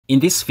In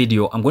this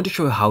video, I'm going to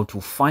show you how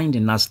to find the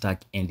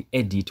Nasdaq and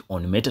edit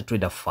on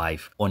Metatrader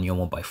 5 on your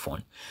mobile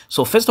phone.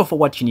 So first of all,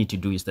 what you need to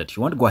do is that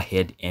you want to go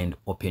ahead and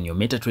open your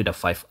Metatrader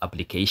 5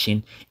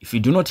 application. If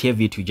you do not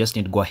have it, you just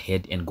need to go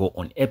ahead and go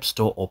on App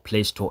Store or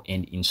Play Store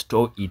and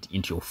install it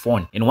into your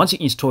phone. And once you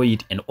install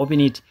it and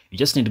open it, you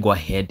just need to go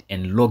ahead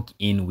and log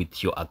in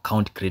with your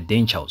account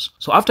credentials.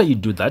 So after you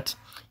do that,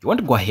 you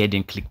want to go ahead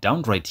and click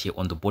down right here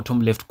on the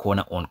bottom left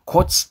corner on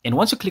quotes. And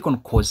once you click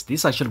on quotes,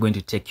 this is actually going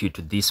to take you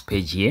to this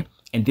page here.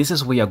 And this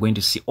is where you're going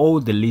to see all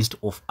the list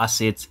of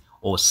assets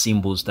or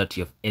symbols that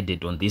you have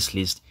added on this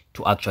list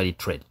to actually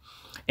trade.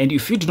 And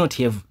if you do not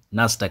have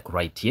Nasdaq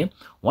right here,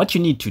 what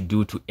you need to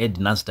do to add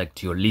Nasdaq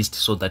to your list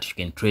so that you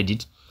can trade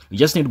it, you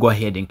just need to go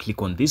ahead and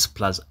click on this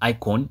plus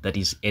icon that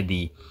is at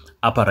the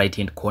upper right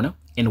hand corner.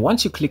 And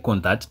once you click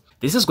on that,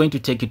 this is going to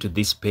take you to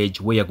this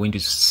page where you're going to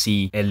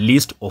see a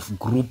list of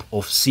group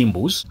of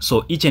symbols.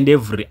 So each and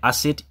every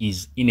asset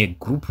is in a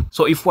group.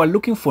 So if we're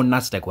looking for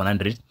Nasdaq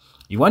 100,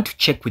 you want to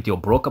check with your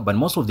broker, but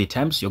most of the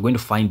times you're going to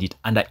find it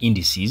under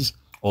indices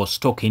or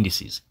stock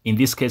indices. In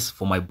this case,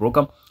 for my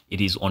broker, it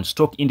is on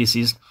stock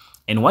indices.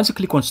 And once you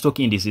click on stock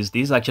indices,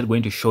 this is actually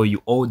going to show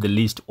you all the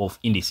list of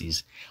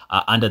indices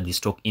under the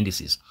stock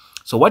indices.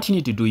 So what you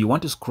need to do, you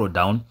want to scroll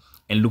down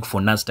and look for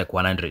Nasdaq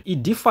 100.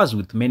 It differs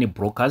with many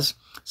brokers.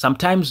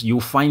 Sometimes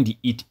you'll find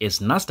it as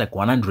Nasdaq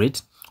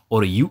 100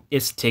 or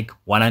US Tech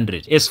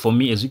 100. As for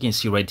me, as you can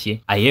see right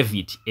here, I have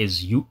it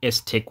as US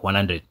Tech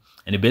 100.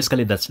 And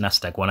basically that's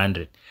Nasdaq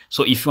 100.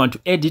 So if you want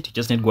to edit, you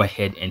just need to go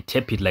ahead and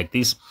tap it like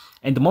this.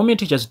 And the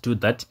moment you just do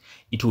that,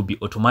 it will be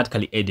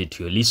automatically added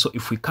to your list. So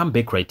if we come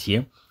back right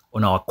here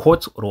on our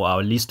quotes or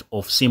our list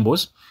of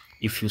symbols,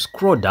 if you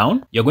scroll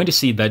down, you're going to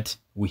see that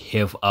we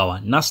have our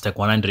Nasdaq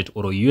 100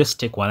 or US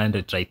Tech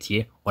 100 right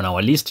here on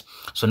our list.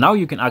 So now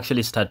you can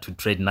actually start to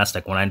trade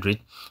Nasdaq 100.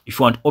 If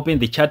you want to open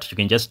the chart, you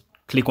can just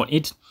click on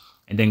it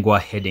and then go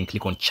ahead and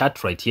click on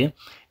chart right here.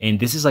 And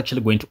this is actually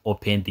going to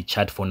open the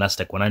chart for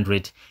Nasdaq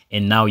 100.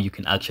 And now you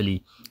can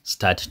actually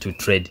start to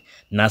trade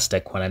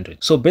Nasdaq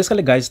 100. So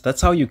basically, guys,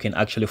 that's how you can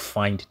actually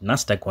find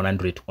Nasdaq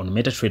 100 on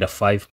Metatrader 5